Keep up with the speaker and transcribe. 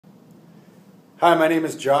Hi, my name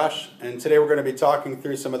is Josh, and today we're going to be talking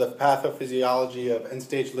through some of the pathophysiology of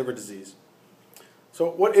end-stage liver disease. So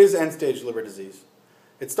what is end-stage liver disease?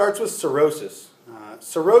 It starts with cirrhosis.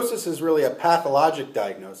 Cirrhosis is really a pathologic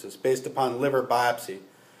diagnosis based upon liver biopsy.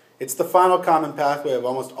 It's the final common pathway of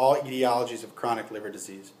almost all etiologies of chronic liver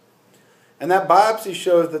disease. And that biopsy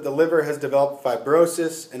shows that the liver has developed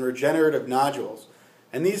fibrosis and regenerative nodules,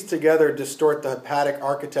 and these together distort the hepatic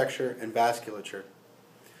architecture and vasculature.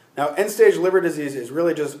 Now, end-stage liver disease is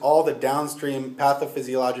really just all the downstream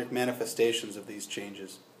pathophysiologic manifestations of these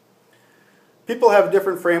changes. People have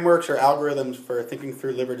different frameworks or algorithms for thinking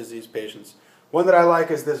through liver disease patients. One that I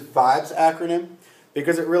like is this VIBES acronym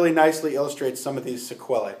because it really nicely illustrates some of these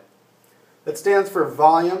sequelae. That stands for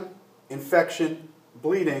volume, infection,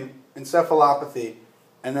 bleeding, encephalopathy,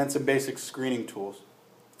 and then some basic screening tools.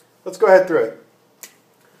 Let's go ahead through it.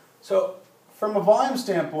 So, from a volume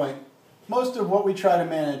standpoint, most of what we try to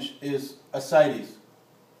manage is ascites.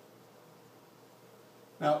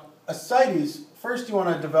 Now, ascites, first you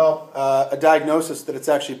want to develop a diagnosis that it's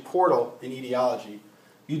actually portal in etiology.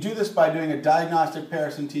 You do this by doing a diagnostic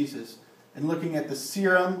paracentesis and looking at the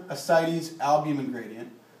serum ascites albumin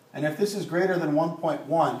gradient. And if this is greater than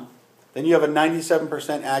 1.1, then you have a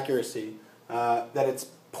 97% accuracy that it's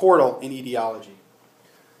portal in etiology.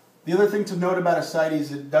 The other thing to note about ascites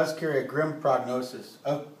is it does carry a grim prognosis.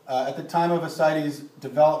 At the time of ascites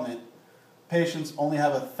development, patients only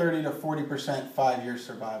have a 30 to 40% 5-year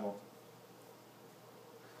survival.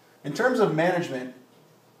 In terms of management,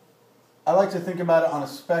 I like to think about it on a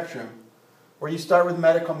spectrum where you start with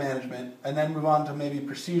medical management and then move on to maybe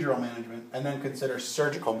procedural management and then consider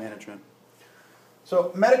surgical management.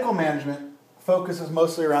 So medical management focuses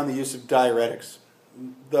mostly around the use of diuretics.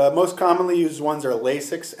 The most commonly used ones are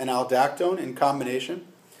Lasix and aldactone in combination.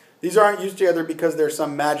 These aren't used together because there's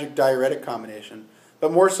some magic diuretic combination,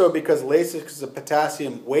 but more so because Lasix is a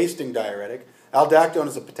potassium-wasting diuretic, aldactone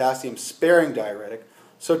is a potassium-sparing diuretic,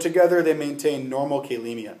 so together they maintain normal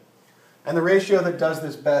kalemia. And the ratio that does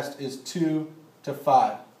this best is 2 to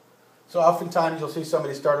 5. So oftentimes you'll see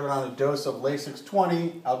somebody started on a dose of Lasix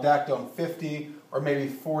 20, aldactone 50, or maybe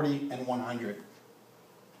 40 and 100.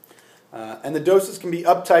 And the doses can be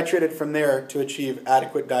up-titrated from there to achieve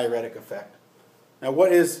adequate diuretic effect. Now,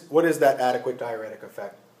 what is that adequate diuretic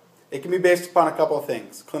effect? It can be based upon a couple of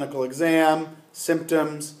things: clinical exam,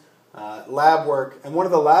 symptoms, lab work, and one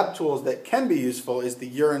of the lab tools that can be useful is the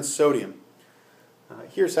urine sodium.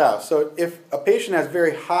 Here's how. So if a patient has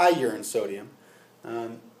very high urine sodium,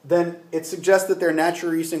 then it suggests that they're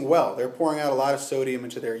natriuresing well. They're pouring out a lot of sodium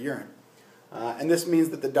into their urine. And this means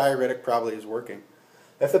that the diuretic probably is working.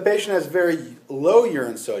 If the patient has very low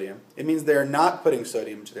urine sodium, it means they are not putting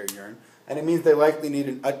sodium into their urine, and it means they likely need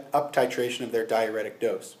an up-titration of their diuretic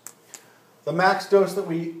dose. The max dose that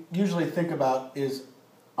we usually think about is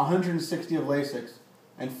 160 of Lasix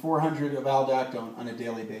and 400 of aldactone on a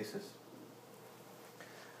daily basis.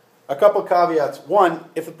 A couple caveats. One,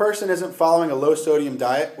 if the person isn't following a low-sodium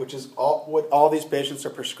diet, which is what all these patients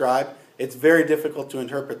are prescribed, it's very difficult to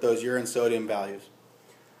interpret those urine sodium values.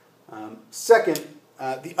 Second,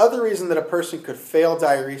 the other reason that a person could fail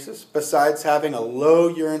diuresis, besides having a low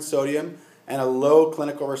urine sodium and a low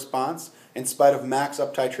clinical response in spite of max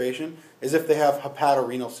up-titration, is if they have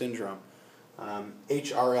hepatorenal syndrome,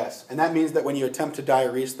 HRS. And that means that when you attempt to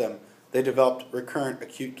diurese them, they developed recurrent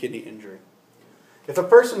acute kidney injury. If a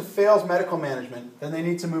person fails medical management, then they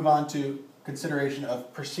need to move on to consideration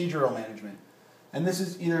of procedural management. And this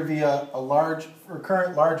is either via a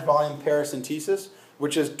recurrent large volume paracentesis,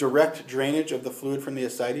 which is direct drainage of the fluid from the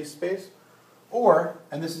ascites space, or,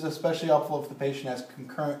 and this is especially helpful if the patient has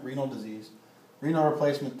concurrent renal disease, renal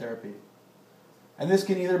replacement therapy. And this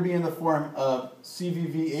can either be in the form of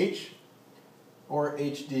CVVH or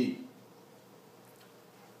HD.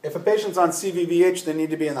 If a patient's on CVVH, they need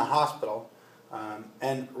to be in the hospital,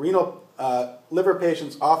 and liver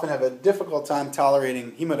patients often have a difficult time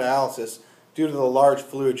tolerating hemodialysis due to the large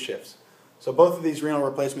fluid shifts. So both of these renal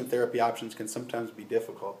replacement therapy options can sometimes be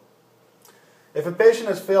difficult. If a patient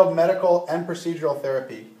has failed medical and procedural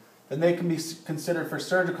therapy, then they can be considered for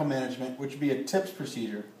surgical management, which would be a TIPS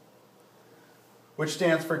procedure, which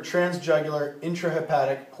stands for transjugular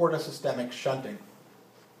intrahepatic portosystemic shunting.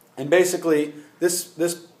 And basically, this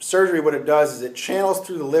surgery, what it does is it channels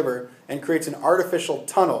through the liver and creates an artificial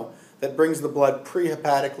tunnel that brings the blood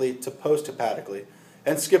prehepatically to posthepatically,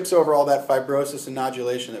 and skips over all that fibrosis and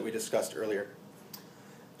nodulation that we discussed earlier.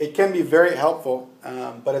 It can be very helpful,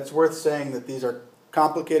 but it's worth saying that these are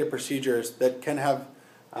complicated procedures that can have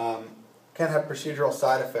procedural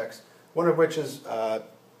side effects, one of which is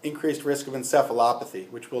increased risk of encephalopathy,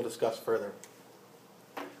 which we'll discuss further.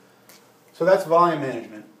 So that's volume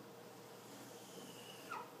management.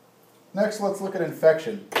 Next, let's look at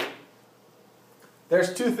infection.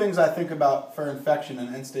 There's two things I think about for infection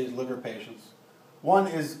in end-stage liver patients. One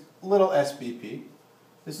is little SBP.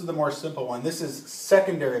 This is the more simple one. This is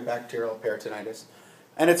secondary bacterial peritonitis.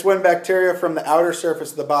 And it's when bacteria from the outer surface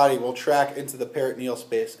of the body will track into the peritoneal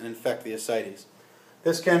space and infect the ascites.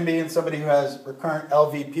 This can be in somebody who has recurrent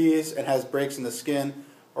LVPs and has breaks in the skin,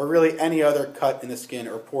 or really any other cut in the skin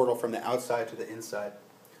or portal from the outside to the inside.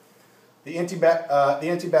 The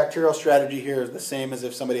antibacterial strategy here is the same as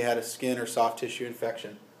if somebody had a skin or soft tissue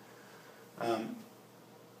infection.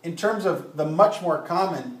 In terms of the much more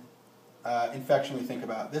common infection we think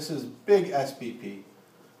about, this is big SBP,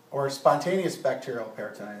 or spontaneous bacterial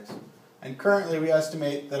peritonitis. And currently we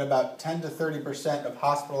estimate that about 10 to 30% of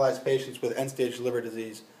hospitalized patients with end-stage liver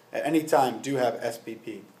disease at any time do have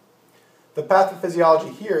SBP. The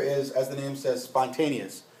pathophysiology here is, as the name says,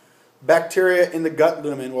 spontaneous. Bacteria in the gut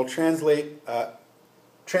lumen will translocate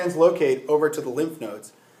over to the lymph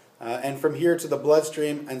nodes, and from here to the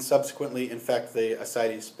bloodstream, and subsequently infect the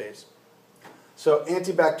ascites space. So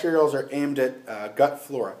antibacterials are aimed at gut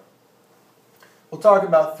flora. We'll talk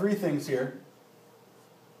about three things here: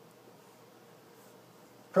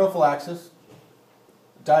 prophylaxis,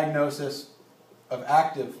 diagnosis of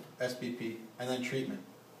active SBP, and then treatment.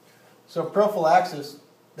 So prophylaxis,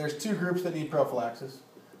 there's two groups that need prophylaxis.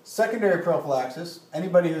 Secondary prophylaxis,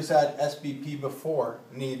 anybody who's had SBP before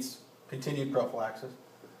needs continued prophylaxis.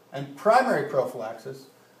 And primary prophylaxis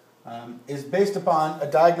is based upon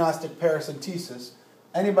a diagnostic paracentesis.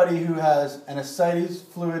 Anybody who has an ascites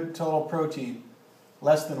fluid total protein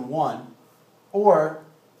less than 1, or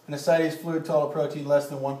an ascites fluid total protein less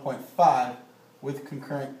than 1.5 with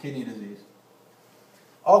concurrent kidney disease.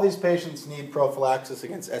 All these patients need prophylaxis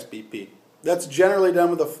against SBP. That's generally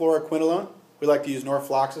done with a fluoroquinolone. We like to use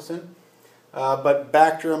norfloxacin, but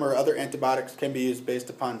Bactrim or other antibiotics can be used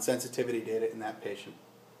based upon sensitivity data in that patient.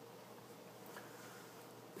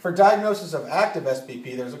 For diagnosis of active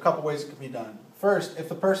SBP, there's a couple ways it can be done. First, if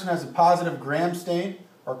the person has a positive gram stain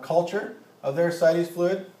or culture of their ascites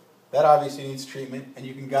fluid, that obviously needs treatment, and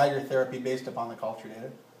you can guide your therapy based upon the culture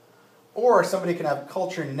data. Or somebody can have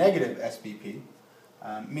culture negative SBP,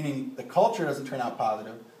 meaning the culture doesn't turn out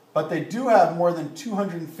positive, but they do have more than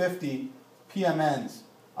 250 PMNs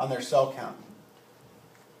on their cell count.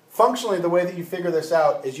 Functionally, the way that you figure this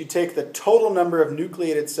out is you take the total number of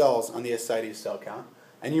nucleated cells on the ascites cell count,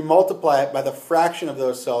 and you multiply it by the fraction of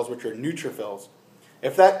those cells which are neutrophils.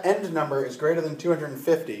 If that end number is greater than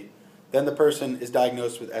 250, then the person is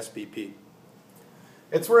diagnosed with SBP.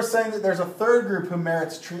 It's worth saying that there's a third group who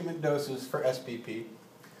merits treatment doses for SBP,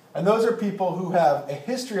 and those are people who have a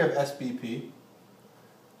history of SBP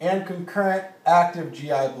and concurrent active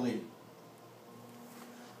GI bleed.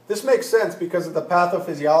 This makes sense because of the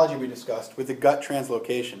pathophysiology we discussed with the gut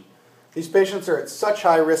translocation. These patients are at such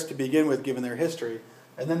high risk to begin with given their history,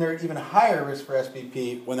 and then they're at even higher risk for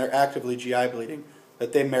SBP when they're actively GI bleeding,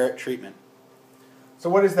 that they merit treatment. So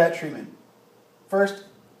what is that treatment? First,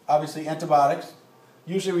 obviously antibiotics.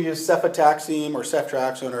 Usually we use cefotaxime or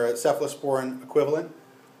ceftriaxone or a cephalosporin equivalent,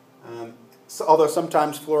 although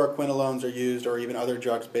sometimes fluoroquinolones are used or even other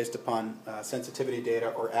drugs based upon sensitivity data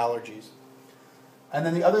or allergies. And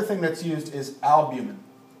then the other thing that's used is albumin.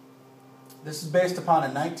 This is based upon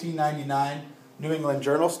a 1999 New England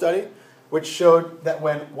Journal study, which showed that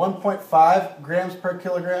when 1.5 grams per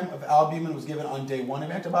kilogram of albumin was given on day 1 of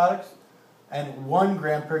antibiotics, and 1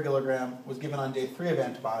 gram per kilogram was given on day 3 of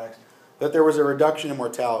antibiotics, that there was a reduction in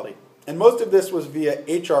mortality. And most of this was via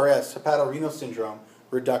HRS, hepatorenal syndrome,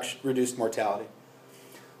 reduced mortality.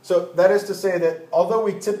 So that is to say that although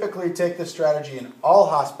we typically take this strategy in all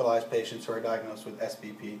hospitalized patients who are diagnosed with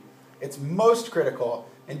SBP, it's most critical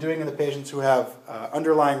in doing it in the patients who have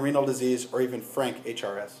underlying renal disease or even frank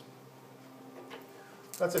HRS.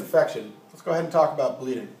 That's infection. Let's go ahead and talk about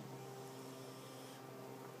bleeding.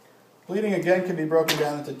 Bleeding again can be broken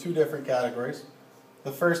down into two different categories.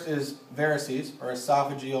 The first is varices, or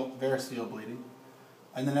esophageal variceal bleeding,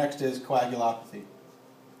 and the next is coagulopathy.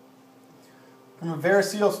 From a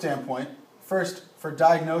variceal standpoint, first, for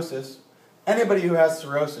diagnosis, anybody who has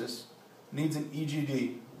cirrhosis needs an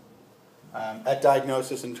EGD at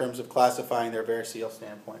diagnosis in terms of classifying their variceal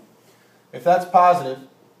standpoint. If that's positive,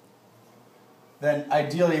 then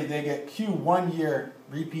ideally they get Q1-year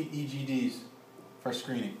repeat EGDs for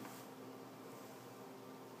screening.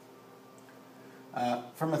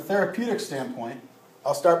 From a therapeutic standpoint,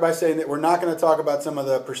 I'll start by saying that we're not going to talk about some of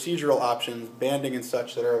the procedural options, banding and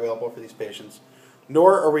such, that are available for these patients,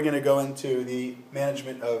 nor are we going to go into the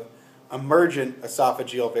management of emergent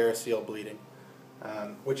esophageal variceal bleeding.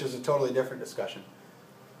 which is a totally different discussion.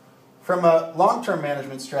 From a long-term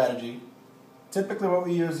management strategy, typically what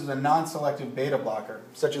we use is a non-selective beta blocker,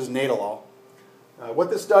 such as Nadolol. What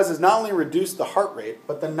this does is not only reduce the heart rate,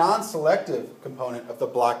 but the non-selective component of the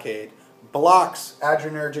blockade blocks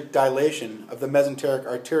adrenergic dilation of the mesenteric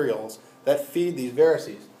arterioles that feed these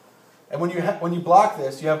varices. And when you block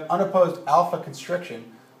this, you have unopposed alpha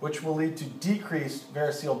constriction, which will lead to decreased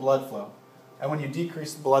variceal blood flow. And when you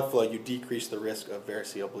decrease the blood flow, you decrease the risk of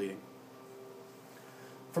variceal bleeding.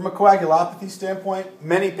 From a coagulopathy standpoint,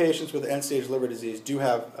 many patients with end-stage liver disease do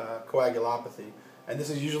have coagulopathy, and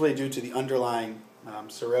this is usually due to the underlying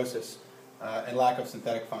cirrhosis and lack of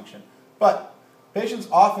synthetic function. But patients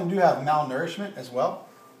often do have malnourishment as well,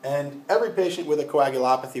 and every patient with a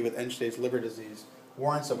coagulopathy with end-stage liver disease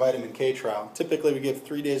warrants a vitamin K trial. Typically, we give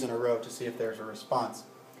 3 days in a row to see if there's a response.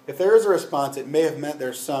 If there is a response, it may have meant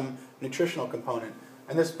there's some nutritional component,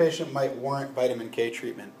 and this patient might warrant vitamin K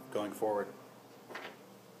treatment going forward.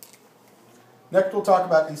 Next, we'll talk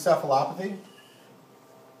about encephalopathy.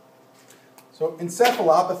 So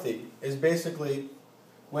encephalopathy is basically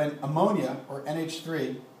when ammonia, or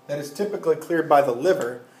NH3, that is typically cleared by the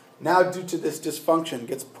liver, now due to this dysfunction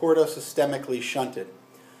gets portosystemically shunted.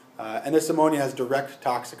 And this ammonia has direct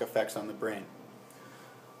toxic effects on the brain.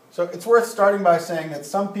 So it's worth starting by saying that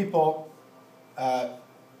some people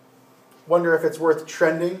wonder if it's worth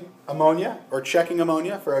trending ammonia or checking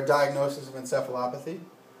ammonia for a diagnosis of encephalopathy.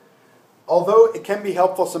 Although it can be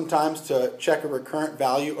helpful sometimes to check a recurrent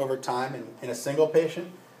value over time in a single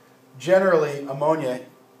patient, generally ammonia,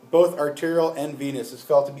 both arterial and venous, is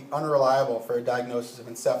felt to be unreliable for a diagnosis of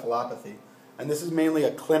encephalopathy, and this is mainly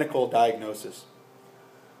a clinical diagnosis.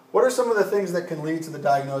 What are some of the things that can lead to the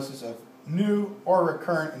diagnosis of new or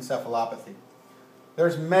recurrent encephalopathy?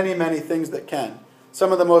 There's many, many things that can.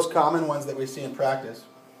 Some of the most common ones that we see in practice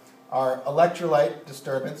are electrolyte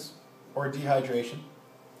disturbance or dehydration,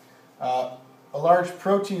 a large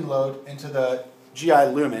protein load into the GI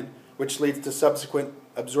lumen, which leads to subsequent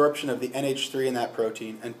absorption of the NH3 in that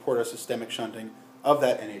protein and portosystemic shunting of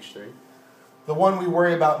that NH3. The one we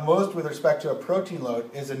worry about most with respect to a protein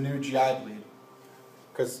load is a new GI bleed,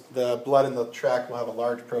 because the blood in the tract will have a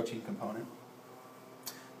large protein component.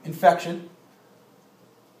 Infection.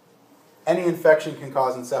 Any infection can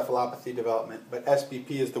cause encephalopathy development, but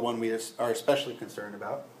SBP is the one we are especially concerned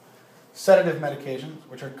about. Sedative medications,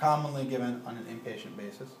 which are commonly given on an inpatient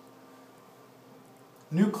basis.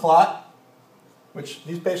 New clot, which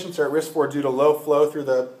these patients are at risk for due to low flow through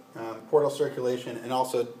the portal circulation and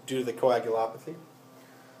also due to the coagulopathy.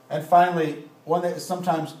 And finally, one that is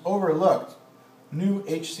sometimes overlooked, new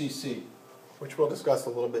HCC, which we'll discuss a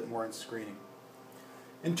little bit more in screening.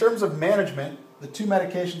 In terms of management, the 2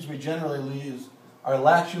 medications we generally use are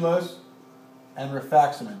lactulose and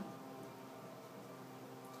rifaximin.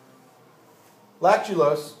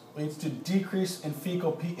 Lactulose leads to decrease in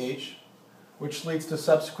fecal pH, which leads to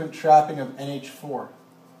subsequent trapping of NH4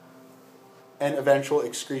 and eventual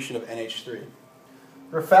excretion of NH3.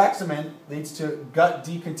 Rifaximin leads to gut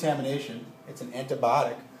decontamination. It's an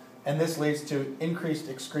antibiotic, and this leads to increased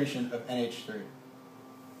excretion of NH3.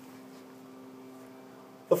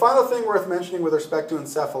 The final thing worth mentioning with respect to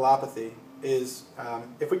encephalopathy is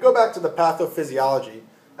if we go back to the pathophysiology,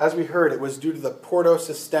 as we heard, it was due to the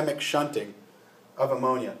portosystemic shunting of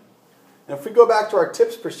ammonia. And if we go back to our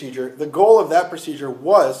TIPS procedure, the goal of that procedure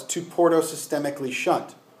was to portosystemically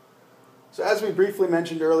shunt. So as we briefly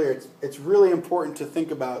mentioned earlier, it's really important to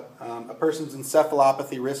think about a person's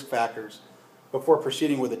encephalopathy risk factors before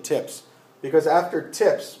proceeding with a TIPS. Because after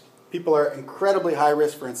TIPS, people are incredibly high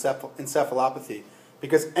risk for encephalopathy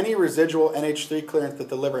because any residual NH3 clearance that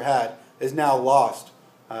the liver had is now lost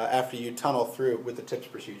after you tunnel through with the TIPS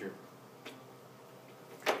procedure.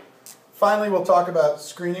 Finally, we'll talk about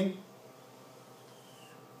screening.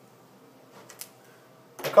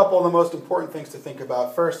 A couple of the most important things to think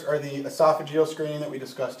about. First are the esophageal screening that we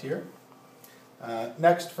discussed here.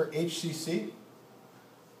 Next, for HCC.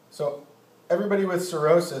 So everybody with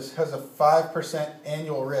cirrhosis has a 5%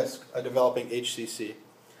 annual risk of developing HCC.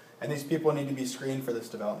 And these people need to be screened for this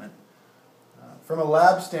development. From a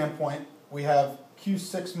lab standpoint, we have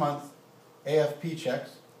Q6-month AFP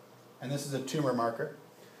checks, and this is a tumor marker.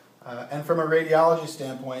 And from a radiology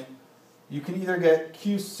standpoint, you can either get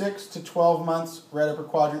Q6 to 12 months right upper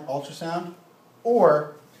quadrant ultrasound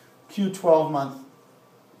or Q12-month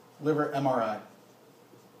liver MRI.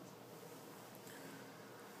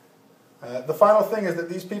 The final thing is that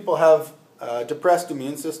these people have depressed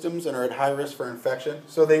immune systems and are at high risk for infection,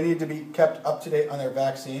 so they need to be kept up to date on their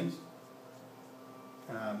vaccines.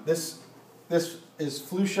 This is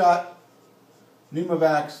flu shot,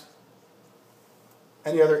 pneumovax,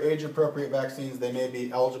 any other age-appropriate vaccines they may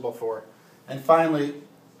be eligible for. And finally,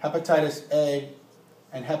 hepatitis A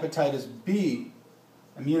and hepatitis B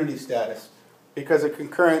immunity status, because a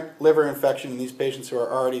concurrent liver infection in these patients who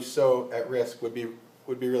are already so at risk would be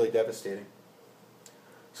really devastating.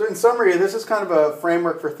 So in summary, this is kind of a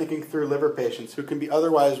framework for thinking through liver patients who can be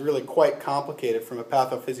otherwise really quite complicated from a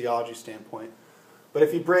pathophysiology standpoint. But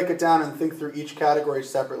if you break it down and think through each category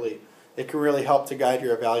separately, it can really help to guide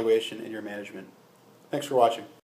your evaluation and your management. Thanks for watching.